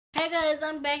Hey guys,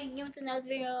 I'm back again with another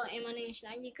video, and my name is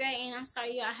Shania Gray, and I'm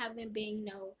sorry I haven't been,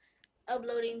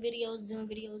 uploading videos, doing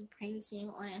videos, pranks,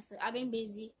 all that stuff. I've been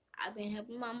busy. I've been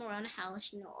helping mom around the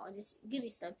house, all this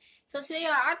goody stuff. So today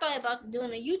I thought about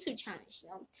doing a YouTube challenge.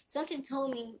 Something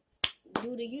told me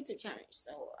do the YouTube challenge,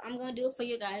 so I'm gonna do it for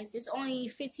you guys. It's only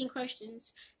 15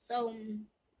 questions, so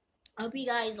I hope you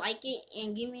guys like it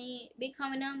and give me a big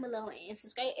comment down below and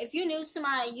subscribe. If you're new to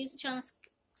my YouTube channel,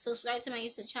 subscribe to my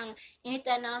YouTube channel and hit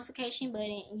that notification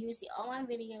button, and you'll see all my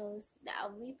videos that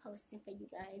I'll be posting for you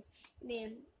guys.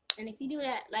 And if you do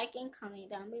that, like and comment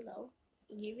down below.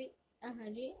 Give it 100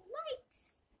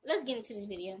 likes. Let's get into this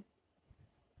video.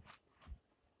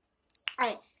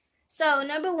 Alright, so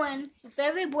number one,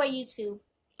 favorite boy YouTube.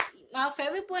 My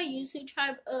favorite boy YouTube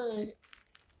tribe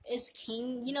is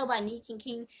King, by Nick and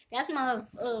King. That's my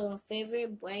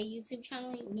favorite boy YouTube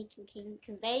channel, Nick and King,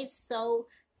 because they so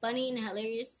funny and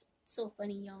hilarious. So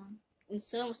funny, y'all. And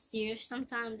so serious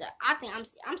sometimes. I think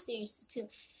I'm serious too.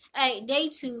 Hey, day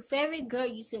two, favorite girl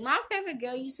YouTube. My favorite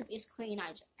girl YouTube is Queen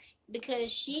Naija,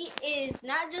 because she is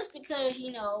not just because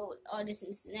all this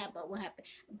and that, but what happened.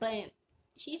 But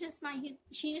she's just my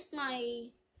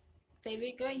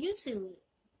favorite girl YouTube.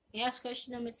 And that's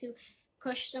question number two.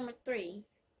 Question number three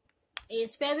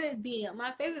is favorite video.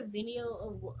 My favorite video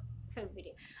of what?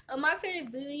 My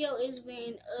favorite video is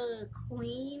when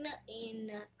Queen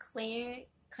and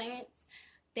Clarence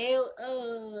they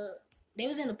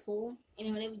was in the pool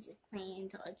and they were just playing,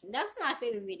 talking. That's my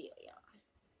favorite video, y'all.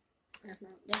 That's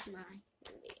my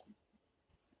favorite video.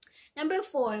 Number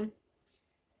four,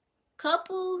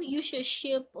 couple you should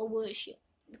ship or would ship.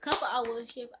 The couple I would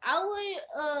ship. I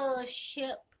would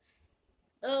ship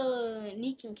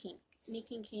Nick and King,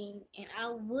 and I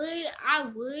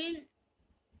would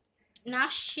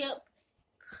not ship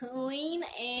Queen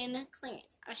and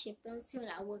Clarence. I ship those two,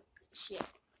 and I would ship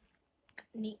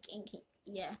Nick and King.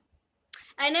 Yeah.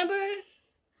 And number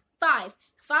five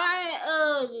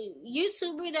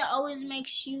YouTuber that always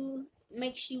makes you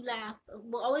laugh.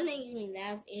 What always makes me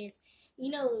laugh is let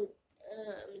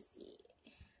me see.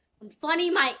 Funny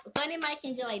Mike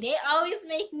and Joy. They always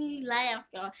make me laugh,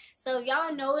 y'all. So if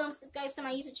y'all know them, subscribe to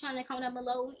my YouTube channel, comment down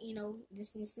below,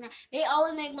 this and that. They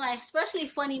always make me laugh, especially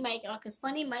Funny Mike, y'all, because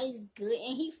Funny Mike is good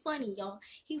and he funny, y'all.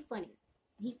 He funny.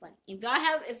 If y'all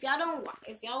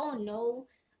don't know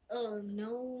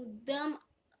them,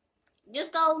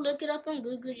 just go look it up on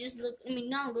Google.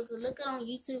 Not on Google, look it on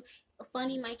YouTube.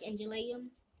 Funny Mike and Jalea.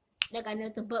 They got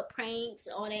nothing but pranks,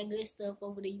 all that good stuff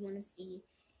over there you want to see,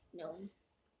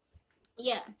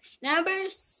 Yeah. Number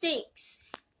six,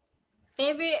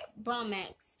 favorite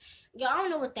Bromax. Y'all, I don't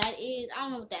know what that is. I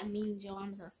don't know what that means, y'all.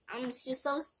 I'm just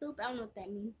so stupid. I don't know what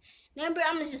that means. I'm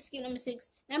gonna just skip number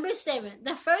six. Number seven,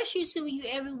 the first YouTuber you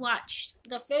ever watched.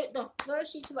 The first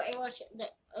YouTuber I ever watched.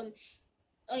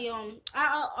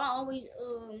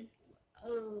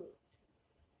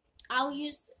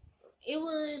 It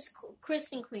was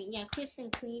Chris and Queen. Yeah, Chris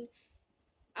and Queen.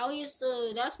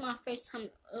 That's my first time.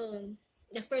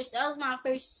 That was my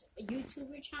first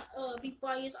YouTuber channel. People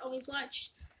I used to always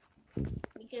watch,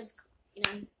 because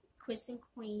Chris and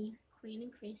Queen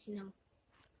and Chris,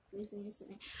 Chris and this and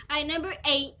that. Alright, number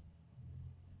eight,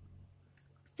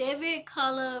 favorite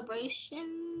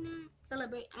celebration. I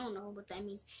don't know what that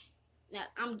means. Now,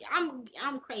 I'm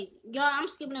crazy, y'all. I'm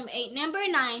skipping number 8. Number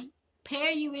 9,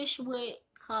 pair you wish would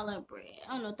collaborate.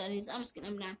 I don't know what that is. I'm skipping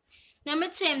number 9. Number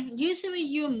 10, YouTuber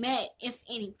you met, if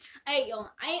any. Hey, y'all,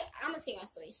 I'm gonna tell you my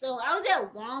story. So I was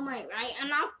at Walmart, right?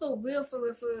 And I'm for real.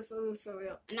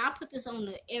 And I put this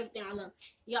on everything I love.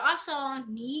 Y'all, I saw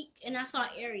Neek and I saw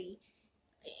Ari.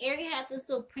 Ari had this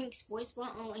little pink sports bra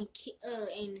on, and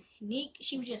Neek,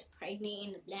 she was just pregnant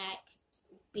in the black.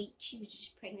 She was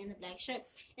just pregnant in a black shirt,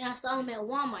 and I saw him at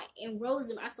Walmart. And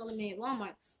Rosem, I saw him at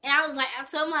Walmart, and I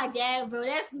told my dad, bro,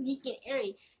 that's Nick and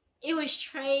Ari. It was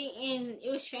Trey and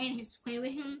his twin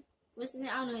with him. What's his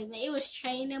name? I don't know his name. It was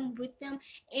Trey and them with them,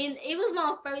 and it was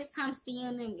my first time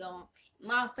seeing them, y'all.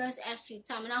 My first actual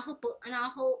time, and I hope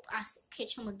I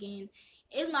catch him again.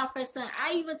 It's my first time.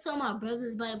 I even told my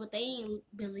brothers about it, but they ain't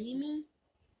believe me.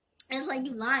 It's like,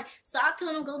 you lying. So I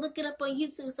told them go look it up on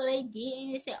YouTube. So they did,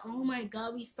 and they said, "Oh my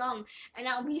God, we saw them." And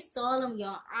now we saw them,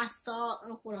 y'all. I saw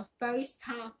them for the first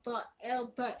time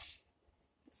forever.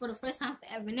 For the first time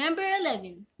forever. Number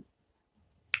 11.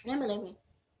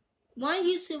 One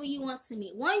YouTuber you want to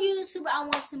meet. One YouTuber I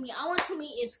want to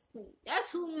meet is Queen. That's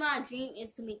who my dream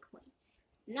is, to meet Queen.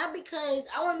 Not because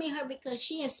I want to meet her, because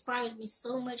she inspires me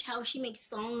so much. How she makes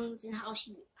songs and how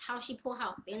she pour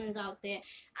her feelings out there.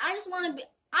 I just want to be.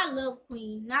 I love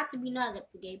Queen. Not to be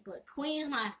gay, but Queen is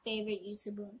my favorite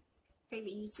YouTuber.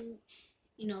 YouTube.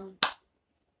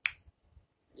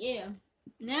 yeah.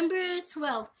 Number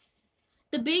 12.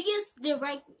 The biggest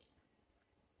direct.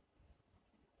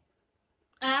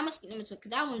 I'm gonna skip number 12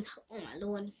 because that one's, oh my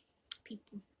lord,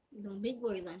 people doing big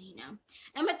words on here now.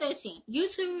 Number 13.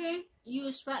 YouTuber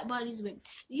you swap bodies with.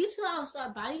 YouTuber I would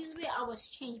swap bodies with. I would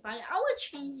change bodies. I would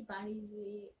change bodies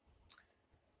with.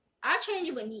 I change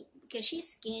it with Neat because she's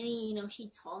skinny, you know, she's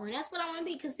tall, and that's what I want to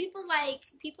be. Because people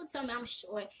tell me I'm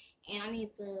short and I need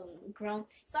to grow,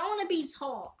 so I want to be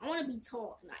tall. I want to be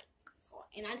tall, like tall,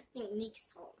 and I think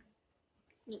Nick's tall.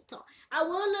 Nick tall. I would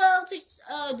love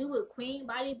to do a queen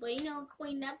body, but you know,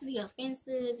 queen not to be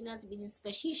offensive, not to be just,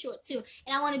 but she's short too,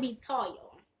 and I want to be tall,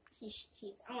 y'all.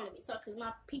 I want to be tall because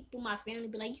my family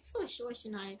be like, you so short,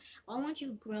 Shania. Why won't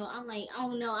you grow? I'm like, I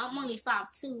don't know. I'm only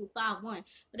 5'2", 5'1",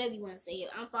 whatever you want to say.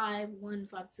 I'm 5'1",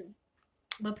 5'2",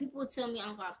 but people tell me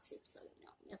I'm 5'2", so you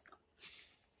know, let's go.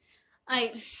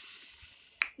 Alright,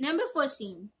 number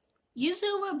 14.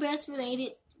 YouTuber best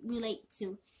relate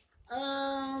to.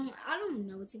 I don't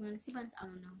know. To be honest, I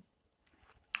don't know.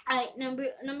 Alright,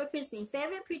 number 15.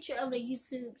 Favorite picture of the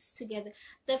YouTubes together.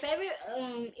 The favorite,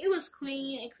 it was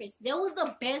Queen and Chris. That was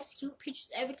the best cute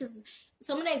pictures ever because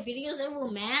some of their videos they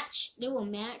will match. They will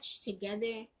match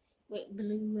together with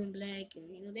blue and black,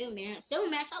 and you know they will match. They will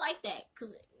match. I like that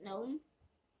because you know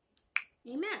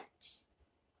they match.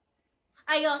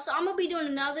 Alright, y'all. So I'm gonna be doing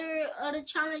another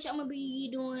challenge. I'm gonna be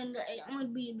doing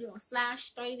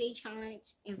slash 30-day challenge,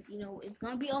 and you know it's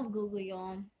gonna be on Google,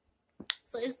 y'all.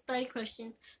 So it's 30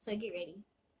 questions. So get ready.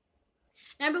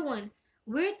 Number 1,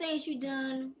 weird things you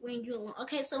done when you're alone.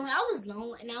 Okay, so when I was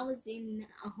alone and I was in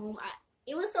a home,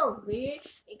 it was so weird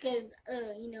because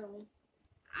you know,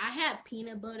 I had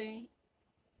peanut butter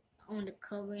on the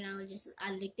cover and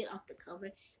I licked it off the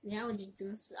cover and I was just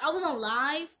doing. I was on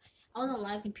live.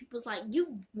 And people was like,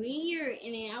 "You weird,"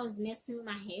 and then I was messing with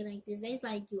my hair like this. They's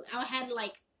like, "You." I had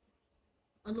like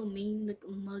a little mean, like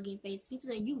mugging face. People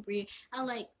say, "You weird." I was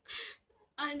like,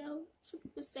 I know. That's what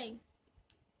people say.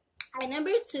 Alright,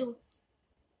 number 2.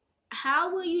 How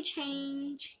will you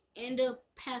change in the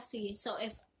past 2 years? So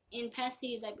if in past 2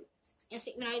 years, like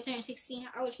when I turned 16,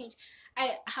 I would change.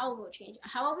 How I would change?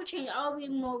 How I would change? I would be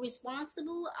more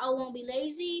responsible. I won't be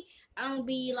lazy. I will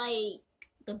be like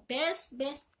the best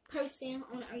person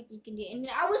on earth you can do. And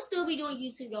I would still be doing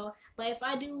YouTube, y'all. But if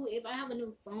I have a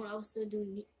new phone, I will still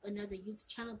do another YouTube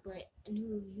channel, but a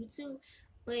new YouTube.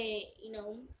 But, you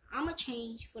know, I'm going to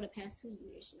change for the past 2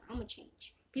 years. You know, I'm going to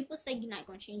change. People say you're not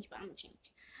going to change, but I'm going to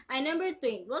change. Alright, number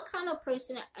 3. What kind of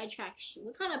person attracts you?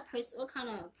 What kind of person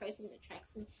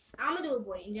attracts me? I'm going to do a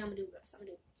boy, and then I'm going to do a girl.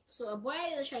 So a boy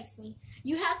that attracts me,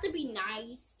 you have to be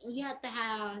nice, and you have to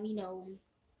have, you know,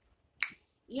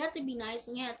 you have to be nice,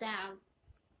 and you have to have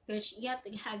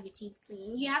your teeth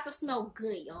clean. You have to smell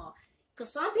good, y'all.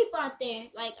 Because some people out there,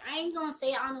 like, I ain't going to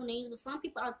say all no names, but some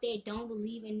people out there don't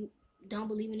believe in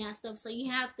that stuff. So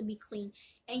you have to be clean,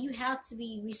 and you have to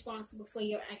be responsible for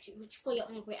your actions, for your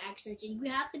own reactions, and you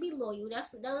have to be loyal. That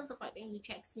was the part that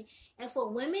attracts me. And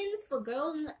for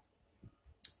girls,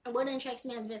 what attracts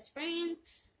me as best friends,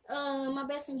 my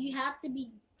best friend, you have to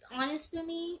be honest with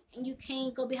me, and you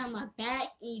can't go behind my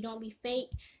back, and you don't be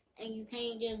fake, and you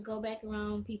can't just go back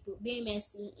around people being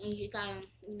messy, and you gotta,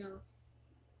 you know,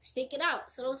 stick it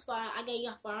out. So those 5, I gave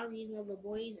y'all 5 reasons for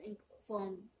boys and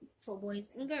for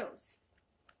boys and girls.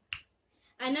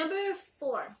 And number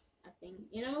 4, I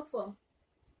think. Number 4.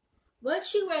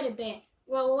 What you wear to bed?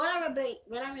 Well, what I wear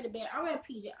to bed, I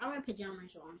wear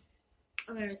pajamas on.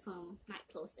 I wear some not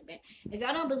close to bed. If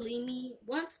y'all don't believe me,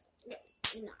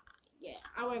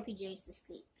 I wear PJs to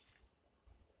sleep.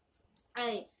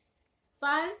 Alright,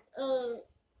 5.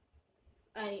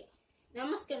 Now I'm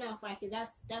gonna skip down 5 because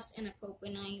that's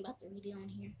inappropriate. And I ain't about to read it on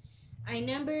here. Alright,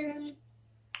 number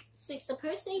 6. The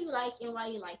person you like and why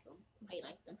you like them.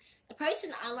 The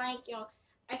person I like, y'all.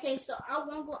 Okay, so I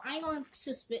ain't gonna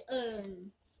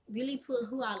really put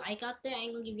who I like out there. I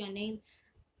ain't gonna give you a name,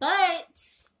 but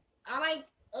I like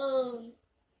I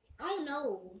don't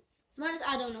know. Sometimes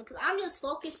I don't know, cause I just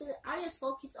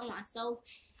focus on myself,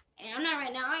 and I'm not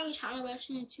right now. I ain't trying to rush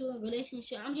into a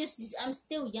relationship. I'm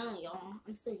still young, y'all.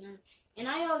 I'm still young, and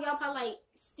I know y'all probably like,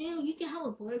 still you can have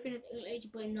a boyfriend at the age,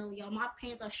 but no, y'all. My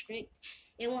parents are strict.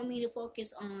 They want me to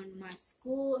focus on my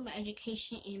school, my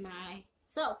education, and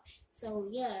myself. So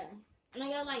yeah, and I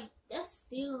got like that's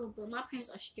still, but my parents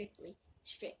are strict,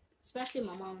 especially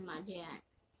my mom and my dad.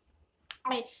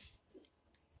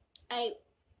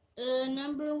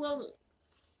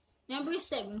 Number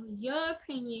 7, your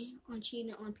opinion on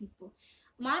cheating on people.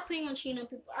 My opinion on cheating on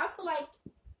people, I feel like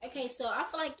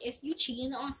if you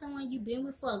cheating on someone you've been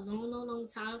with for a long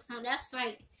time,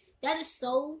 that is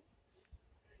so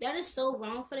That is so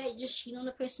wrong for that. Just cheat on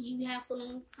the person you have for a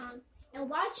long time. And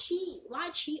why cheat?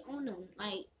 Why cheat on them?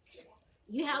 Like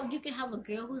you can have a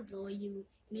girl who's loyal. You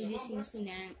do this and this and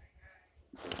that.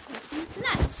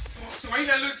 So why you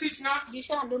got a little teach now? You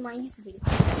shut up doing my YouTube video.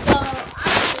 So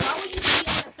why would you cheat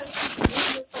on a person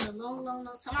who's been for a long, long,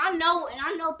 long time? I know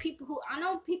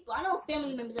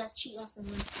family members that cheat on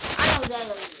someone. I know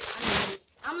that.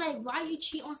 I'm like, why you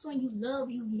cheat on someone you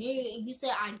love, you married, and you said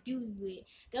I do with?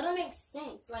 That don't make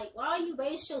sense. Like, why are you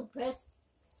waste your breath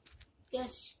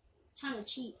that's trying to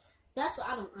cheat? That's what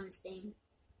I don't understand.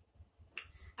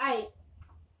 Alright.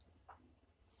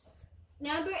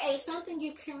 Number 8, something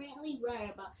you're currently worried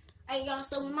about. Alright, y'all,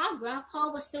 so when my grandpa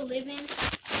was still living,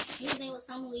 his name was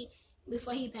Tommy,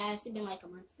 before he passed, it been like a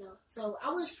month ago. So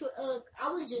I was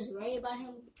just worried about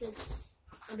him because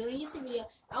I'm doing a YouTube video.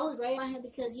 I was worried about him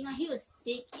because he was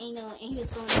sick, and he was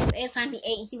throwing up. Every time he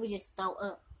ate, he would just throw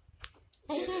up.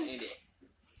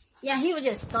 Yeah, he would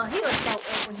just throw up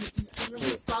when he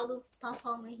swallowed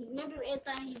pawpaw. Remember every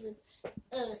time he was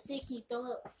sick, he throw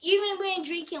up. Even when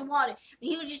drinking water,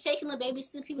 when he was just taking the baby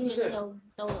steps, people just throw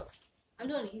up. I'm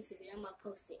doing a YouTube video. I'm gonna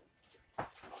post it. I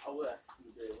will ask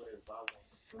you what is bothering.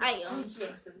 Alright,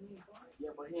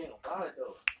 yeah, but he ain't gonna it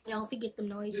though. Don't forget the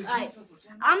noise. Alright,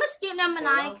 I'm gonna skip number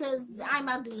 9 because I ain't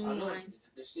about to do number 9.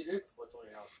 This shit is for $20.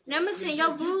 Number 10,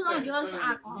 your rules on drugs and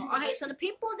alcohol. Okay, so the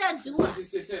people that do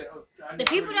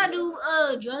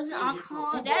drugs and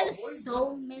alcohol, that is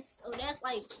so messed up. That's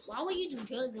like, why would you do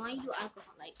drugs and why you do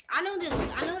alcohol? Like, I know this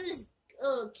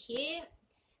kid.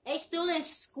 They still in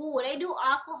school. They do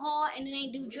alcohol and then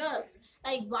they do drugs.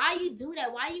 Like, why you do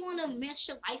that? Why you want to mess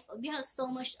your life up? You have so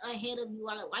much ahead of you.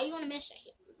 Like, why you want to mess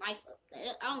your life up?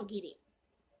 I don't get it.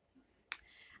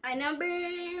 Alright,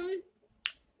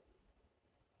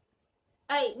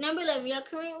 number 11. Your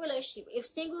current relationship. If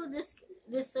single,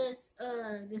 decides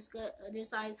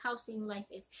how single life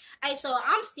is. Alright, so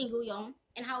I'm single, y'all,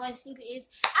 and how life single is.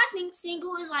 I think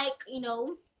single is like,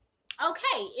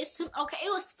 okay, it's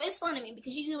fun to me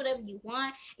because you do whatever you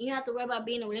want. And you don't have to worry about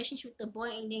being in a relationship with the boy,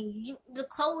 and then the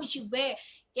clothes you wear,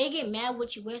 they get mad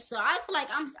what you wear. So I feel like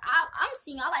I'm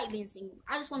single. I like being single.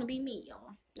 I just want to be me,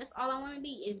 y'all. That's all I want to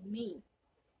be is me.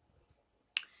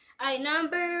 Alright,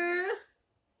 number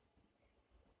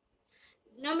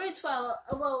 12.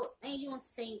 Well, things you want to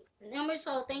say. Number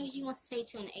 12, things you want to say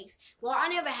to an ex. Well, I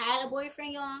never had a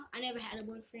boyfriend, y'all. I never had a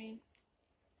boyfriend.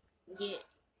 Yeah.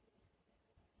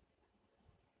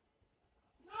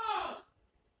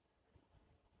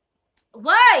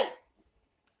 Wait!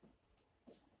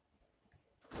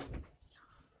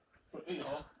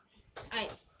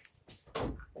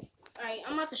 Alright,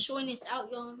 I'm about to shorten this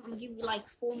out, y'all. I'm gonna give you like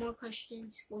 4 more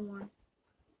questions. 4 more.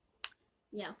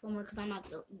 Yeah, 4 more because I'm about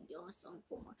to eat, y'all. So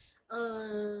 4 more.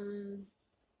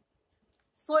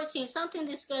 14. Something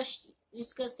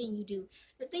disgusting you do.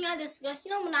 The thing I discussed,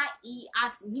 when I eat,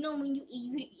 when you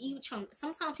eat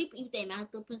sometimes people eat with their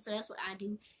mouth open, so that's what I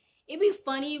do. It'd be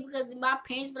funny because my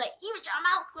parents be like, eat with your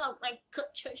mouth closed, like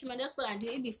cook church, man. That's what I do.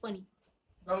 It'd be funny.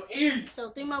 Don't eat. So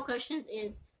 3 more questions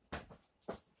is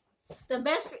the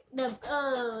best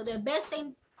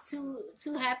thing to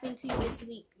happen to you this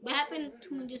week. What happened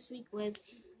to me this week was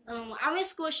I went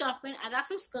school shopping. I got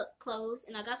some clothes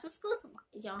and I got some school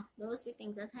supplies, y'all. Those 3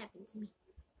 things that happened to me.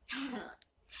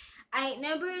 Alright,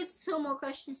 number 2 more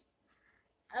questions.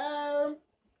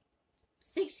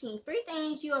 16. 3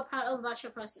 things you are proud of about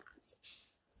your personality.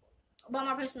 About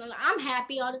my personality, I'm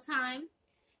happy all the time.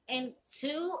 And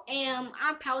 2, I'm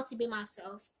proud to be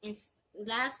myself. And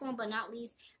last one but not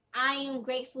least, I am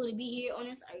grateful to be here on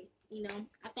this earth.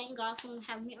 I thank God for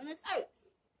having me on this earth.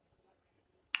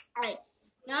 Alright,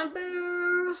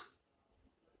 number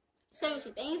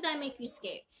 17. Things that make you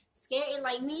scared. Scared is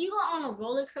like when you go on a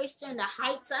roller coaster and the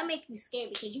heights, that make you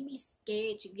scared because you be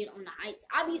scared to get on the heights.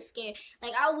 I be scared.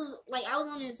 Like I was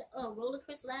on this roller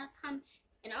coaster last time,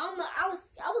 and I was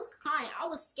crying. I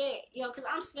was scared, because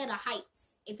I'm scared of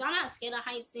heights. If I'm not scared of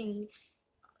heights, then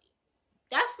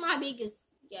that's my biggest.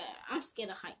 Yeah, I'm scared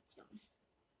of heights.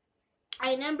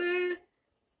 Alright, number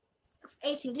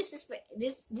 18.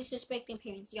 Disrespecting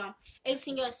parents, y'all.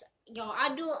 18 years. Y'all,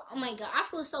 oh my God, I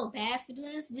feel so bad for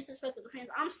doing this, disrespecting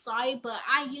parents. I'm sorry, but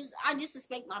I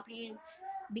disrespect my parents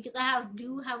because I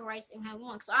do have rights and have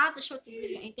wrongs. So I have to show this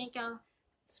video and thank y'all.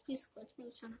 Please subscribe to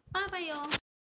my channel. Bye bye, y'all.